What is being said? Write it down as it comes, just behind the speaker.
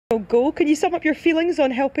Goal. Can you sum up your feelings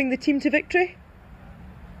on helping the team to victory?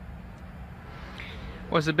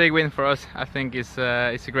 Well, it's a big win for us. I think it's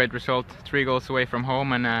a great result. 3 goals away from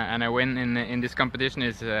home, and a win in this competition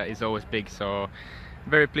is always big. So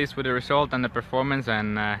very pleased with the result and the performance,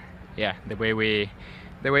 and yeah, the way we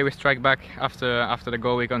strike back after the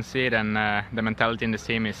goal we concede, and the mentality in the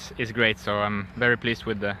team is great. So I'm very pleased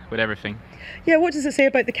with everything. Yeah, what does it say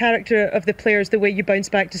about the character of the players, the way you bounce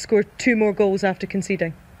back to score 2 more goals after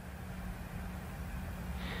conceding?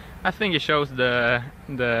 I think it shows the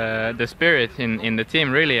spirit in the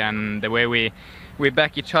team, really, and the way we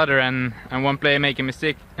back each other, and one player make a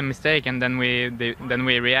mistake, and then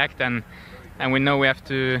we react, and we know we have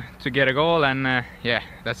to get a goal, and yeah,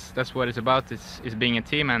 that's what it's about. It's being a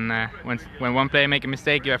team, and when one player make a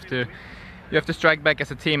mistake, you have to strike back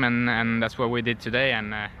as a team, and that's what we did today,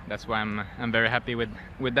 and that's why I'm very happy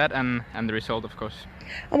with that and the result, of course.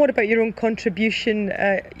 And what about your own contribution?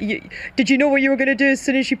 Did you know what you were going to do as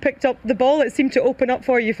soon as you picked up the ball? It seemed to open up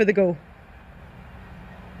for you for the goal.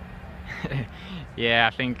 Yeah,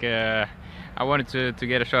 I think I wanted to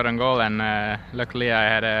get a shot on goal, and luckily I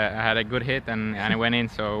had a good hit, and it went in.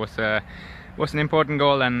 So it was an important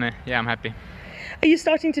goal, and yeah, I'm happy. Are you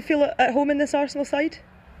starting to feel at home in this Arsenal side?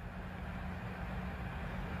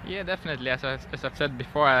 Yeah, definitely. As I've said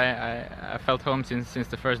before, I felt home since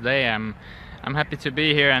the first day. I'm happy to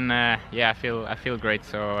be here, and yeah, I feel great.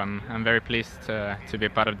 So I'm very pleased to be a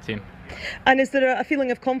part of the team. And is there a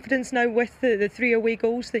feeling of confidence now with the 3 away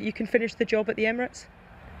goals that you can finish the job at the Emirates?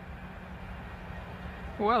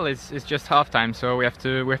 Well, it's just half time, so we have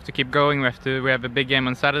to keep going. We have a big game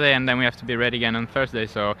on Saturday, and then we have to be ready again on Thursday.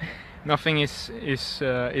 So nothing is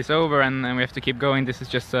over, and we have to keep going. This is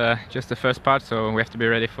just the first part, so we have to be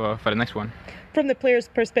ready for the next one. From the players'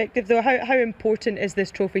 perspective, though, how important is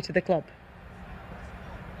this trophy to the club?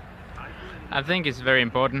 I think it's very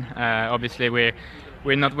important. Obviously, we're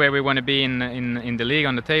not where we want to be in the league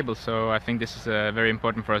on the table, so I think this is very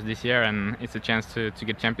important for us this year, and it's a chance to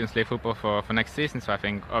get Champions League football for next season. So I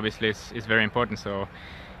think obviously it's very important. So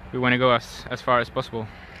we want to go as far as possible.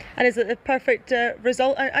 And is it a perfect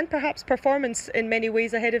result and perhaps performance in many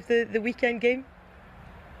ways ahead of the weekend game?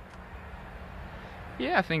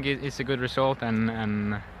 Yeah, I think it's a good result,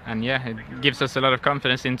 and yeah, it gives us a lot of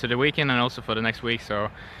confidence into the weekend and also for the next week. So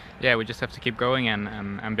yeah, we just have to keep going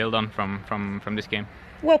and build on from this game.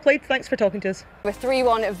 Well played, thanks for talking to us. With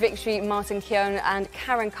 3-1 victory, Martin Keown and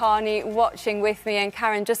Karen Carney watching with me. And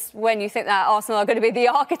Karen, just when you think that Arsenal are going to be the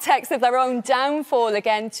architects of their own downfall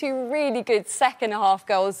again, 2 really good second half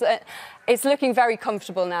goals. It's looking very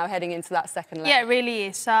comfortable now heading into that second leg. Yeah, it really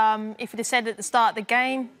is. If you'd have said at the start of the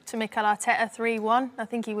game to Mikel Arteta 3-1, I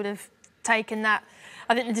think he would have taken that.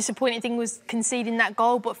 I think the disappointing thing was conceding that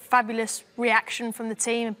goal, but fabulous reaction from the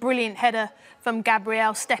team. A brilliant header from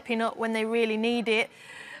Gabriel, stepping up when they really need it.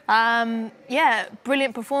 Yeah,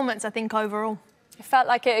 brilliant performance, I think, overall. It felt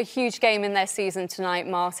like a huge game in their season tonight,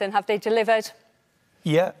 Martin. Have they delivered?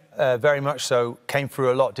 Yeah, very much so. Came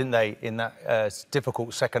through a lot, didn't they, in that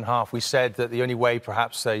difficult second half. We said that the only way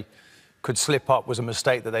perhaps they could slip up was a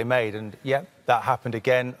mistake that they made, and yeah, that happened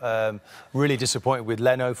again. Really disappointed with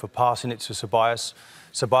Leno for passing it to Ceballos.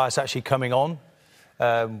 Ceballos actually coming on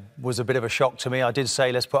was a bit of a shock to me. I did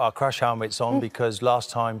say let's put our crash helmets on because last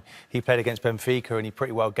time he played against Benfica and he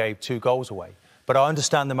pretty well gave 2 goals away. But I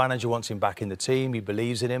understand the manager wants him back in the team, he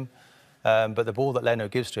believes in him, but the ball that Leno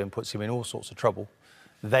gives to him puts him in all sorts of trouble.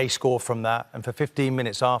 They score from that, and for 15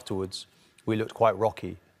 minutes afterwards we looked quite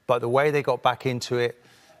rocky. But the way they got back into it,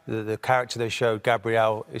 the character they showed,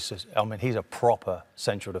 Gabriel, is just, I mean, he's a proper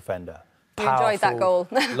central defender. You enjoyed that goal.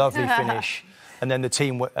 Lovely finish. And then the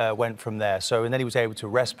team went from there. So, and then he was able to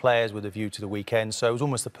rest players with a view to the weekend. So it was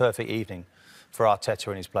almost the perfect evening for Arteta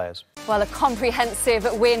and his players. Well, a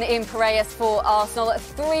comprehensive win in Piraeus for Arsenal. A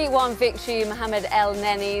 3-1 victory, Mohamed El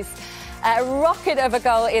Nene's. A rocket of a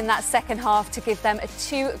goal in that second half to give them a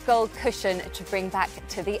 2-goal cushion to bring back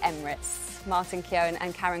to the Emirates. Martin Keown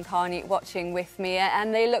and Karen Carney watching with me,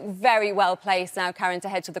 and they look very well placed now, Karen, to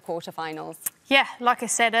head to the quarter-finals. Yeah, like I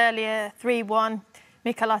said earlier, 3-1.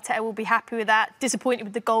 Mikel Arteta will be happy with that. Disappointed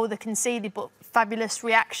with the goal they conceded, but fabulous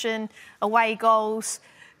reaction, away goals,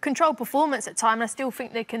 controlled performance at times. I still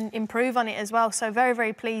think they can improve on it as well, so very,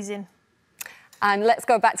 very pleasing. And let's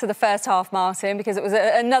go back to the first half, Martin, because it was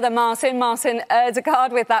another Martin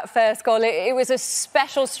Odegaard with that first goal. It was a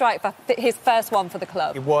special strike, for his first one for the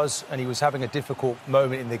club. It was, and he was having a difficult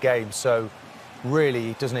moment in the game, so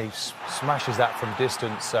really, doesn't he, smashes that from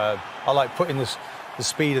distance. I like putting the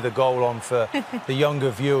speed of the goal on for the younger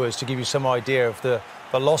viewers to give you some idea of the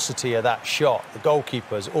velocity of that shot. The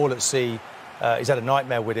goalkeeper's all at sea, He's had a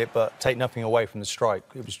nightmare with it, but take nothing away from the strike.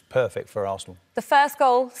 It was perfect for Arsenal. The first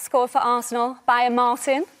goal scored for Arsenal by a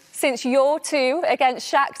Martin since your 2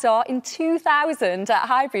 against Shakhtar in 2000 at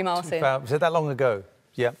Highbury, Martin. Was it that long ago?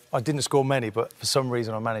 Yeah, I didn't score many, but for some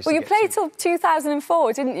reason I managed to Well, you played till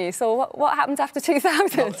 2004, didn't you? So what happened after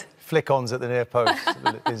 2000? Flick-ons at the near post.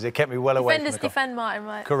 It kept me well away from the goal. Defend Martin,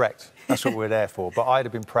 right? Correct. That's what we're there for. But I'd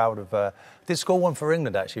have been proud of... did score one for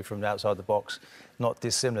England, actually, from outside the box. Not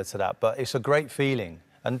dissimilar to that. But it's a great feeling.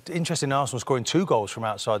 And interesting, Arsenal scoring 2 goals from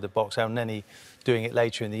outside the box, El Neni doing it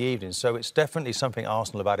later in the evening. So it's definitely something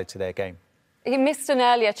Arsenal have added to their game. He missed an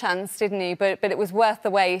earlier chance, didn't he? But it was worth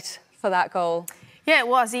the wait for that goal. Yeah, it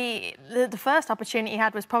was. The first opportunity he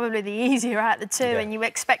had was probably the easier out of the 2, and you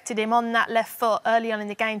expected him on that left foot early on in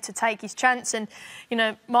the game to take his chance. And, you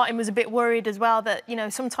know, Martin was a bit worried as well that, you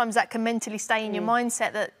know, sometimes that can mentally stay in your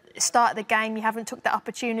mindset that start of the game you haven't took that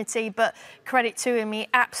opportunity. But credit to him, he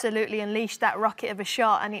absolutely unleashed that rocket of a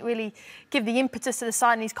shot, and it really gave the impetus to the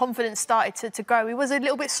side, and his confidence started to grow. He was a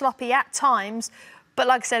little bit sloppy at times, but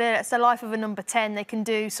like I said, it's the life of a number 10. They can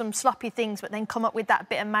do some sloppy things, but then come up with that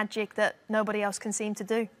bit of magic that nobody else can seem to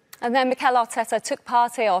do. And then Mikel Arteta took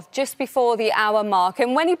Partey off just before the hour mark.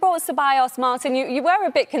 And when he brought Ceballos, Martin, you were a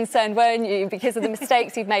bit concerned, weren't you, because of the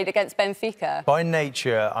mistakes he'd made against Benfica? By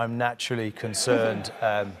nature, I'm naturally concerned,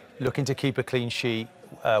 looking to keep a clean sheet,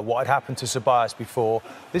 what had happened to Ceballos before.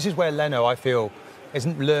 This is where Leno, I feel,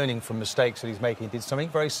 isn't learning from mistakes that he's making. He did something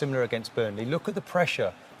very similar against Burnley. Look at the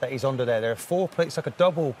pressure that he's under there. There are 4 players, it's like a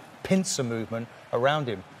double pincer movement around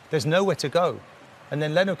him. There's nowhere to go. And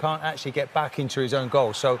then Leno can't actually get back into his own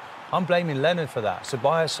goal. So I'm blaming Leno for that.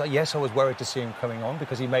 Ceballos, yes, I was worried to see him coming on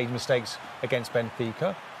because he made mistakes against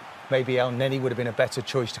Benfica. Maybe El Neni would have been a better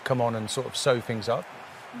choice to come on and sort of sew things up.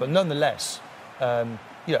 But nonetheless,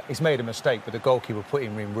 yeah, he's made a mistake, but the goalkeeper put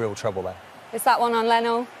him in real trouble there. Is that one on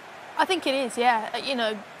Leno? I think it is, yeah. You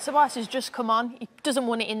know, Ceballos has just come on. He doesn't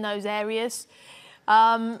want it in those areas.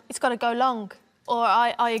 It's got to go long. Or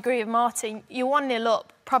I agree with Martin. You're 1-0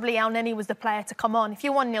 up. Probably El Neni was the player to come on. If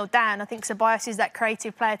you're 1-0 down, I think Ceballos is that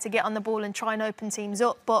creative player to get on the ball and try and open teams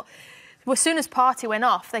up. But as soon as Partey went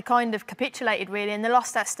off, they kind of capitulated, really, and they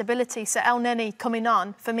lost that stability. So El Neni coming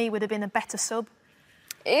on, for me, would have been a better sub.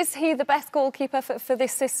 Is he the best goalkeeper for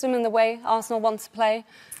this system and the way Arsenal wants to play?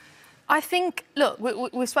 I think, look,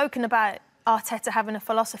 we've spoken about Arteta having a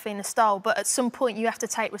philosophy and a style, but at some point you have to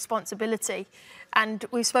take responsibility. And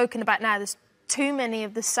we've spoken about now there's too many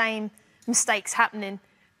of the same mistakes happening.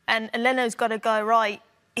 And Leno's got to go, right,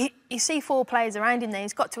 you see 4 players around him there,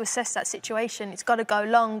 he's got to assess that situation. It's got to go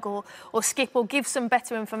long or skip or give some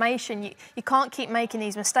better information. You can't keep making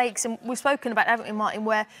these mistakes. And we've spoken about, haven't we, Martin,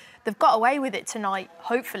 where they've got away with it tonight,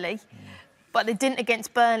 hopefully, but they didn't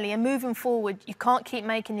against Burnley. And moving forward, you can't keep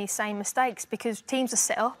making these same mistakes because teams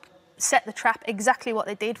are set the trap, exactly what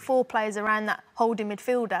they did. 4 players around that holding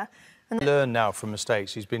midfielder. And learn now from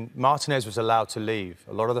mistakes. Martinez was allowed to leave.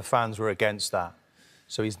 A lot of the fans were against that.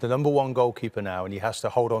 So he's the #1 goalkeeper now, and he has to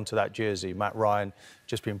hold on to that jersey. Matt Ryan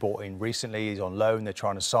just been brought in recently. He's on loan. They're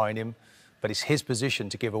trying to sign him. But it's his position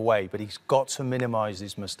to give away. But he's got to minimise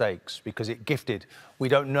his mistakes because it gifted. We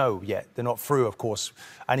don't know yet. They're not through, of course.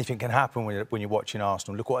 Anything can happen when you're watching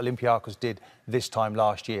Arsenal. Look what Olympiakos did this time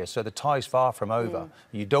last year. So the tie's far from over.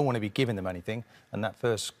 You don't want to be giving them anything. And that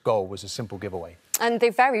first goal was a simple giveaway. And they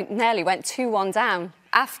very nearly went 2-1 down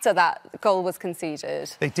after that goal was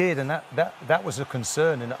conceded. They did, and that was a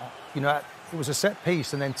concern. And, you know, it was a set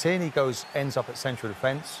piece, and then Tierney ends up at central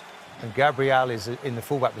defence, and Gabriel is in the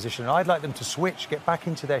fullback position. And I'd like them to switch, get back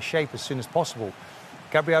into their shape as soon as possible.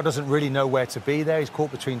 Gabriel doesn't really know where to be there. He's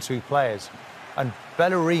caught between 2 players. And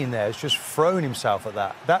Bellerin there has just thrown himself at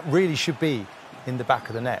that. That really should be in the back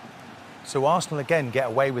of the net. So Arsenal, again, get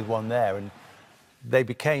away with one there, and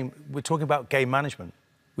we're talking about game management.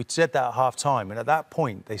 We said that at half-time, and at that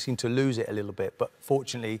point, they seemed to lose it a little bit. But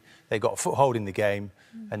fortunately, they got a foothold in the game,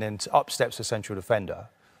 and then up steps the central defender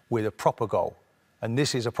with a proper goal. And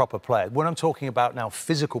this is a proper player. When I'm talking about now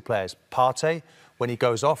physical players, Partey, when he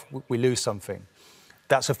goes off, we lose something.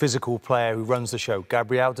 That's a physical player who runs the show.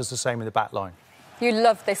 Gabriel does the same in the back line. You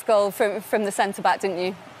loved this goal from the centre-back, didn't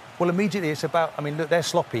you? Well, immediately it's about... I mean, look, they're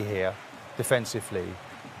sloppy here defensively.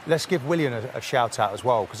 Let's give Willian a shout-out as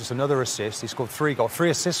well, because it's another assist. He scored 3 goals. 3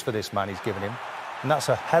 assists for this man he's given him. And that's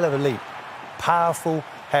a hell of a leap. Powerful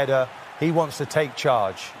header. He wants to take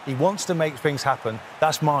charge. He wants to make things happen.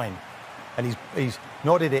 That's mine. And he's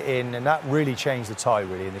nodded it in, and that really changed the tie,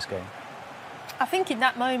 really, in this game. I think in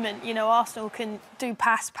that moment, you know, Arsenal can do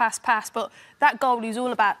pass, but that goal is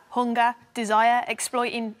all about hunger, desire,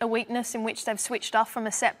 exploiting a weakness in which they've switched off from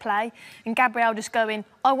a set play. And Gabriel just going,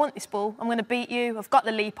 I want this ball, I'm going to beat you, I've got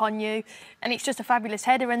the leap on you. And it's just a fabulous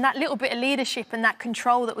header. And that little bit of leadership and that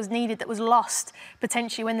control that was needed, that was lost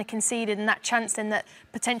potentially when they conceded, and that chance then that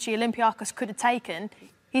potentially Olympiakos could have taken,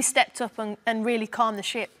 he stepped up and really calmed the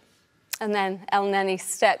ship. And then El Neni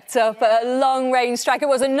stepped up, a long-range strike. It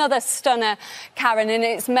was another stunner, Karen, and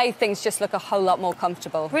it's made things just look a whole lot more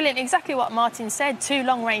comfortable. Brilliant, exactly what Martin said, 2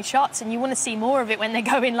 long-range shots, and you want to see more of it when they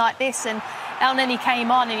go in like this. And El Neni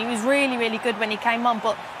came on, and he was really, really good when he came on.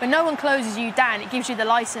 But when no one closes you down, it gives you the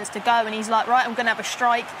licence to go, and he's like, right, I'm going to have a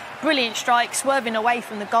strike. Brilliant strike, swerving away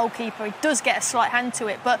from the goalkeeper. He does get a slight hand to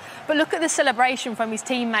it, but look at the celebration from his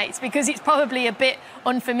teammates, because it's probably a bit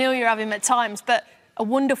unfamiliar of him at times, but a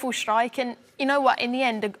wonderful strike. And you know what, in the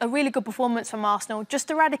end, a really good performance from Arsenal. Just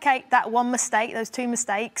eradicate that one mistake, those 2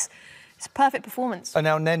 mistakes. It's a perfect performance. And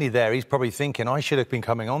now Neni there, he's probably thinking, I should have been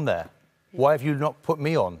coming on there. Why have you not put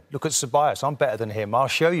me on? Look at Ceballos, I'm better than him. I'll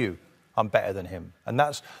show you I'm better than him. And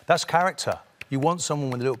that's character. You want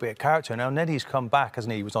someone with a little bit of character. Now, Neni's come back,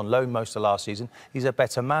 hasn't he? He was on loan most of last season. He's a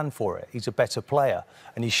better man for it. He's a better player.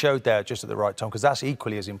 And he showed there just at the right time, because that's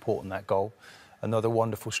equally as important, that goal. Another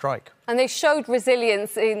wonderful strike. And they showed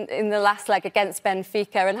resilience in the last leg against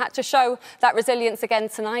Benfica, and had to show that resilience again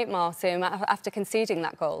tonight, Martin, after conceding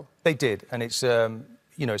that goal. They did, and it's,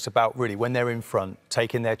 you know, it's about really when they're in front,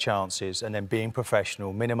 taking their chances and then being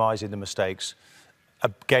professional, minimising the mistakes,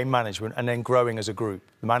 game management, and then growing as a group.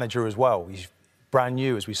 The manager as well, he's brand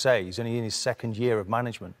new, as we say. He's only in his 2nd year of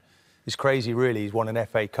management. It's crazy, really. He's won an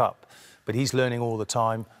FA Cup, but he's learning all the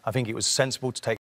time. I think it was sensible to take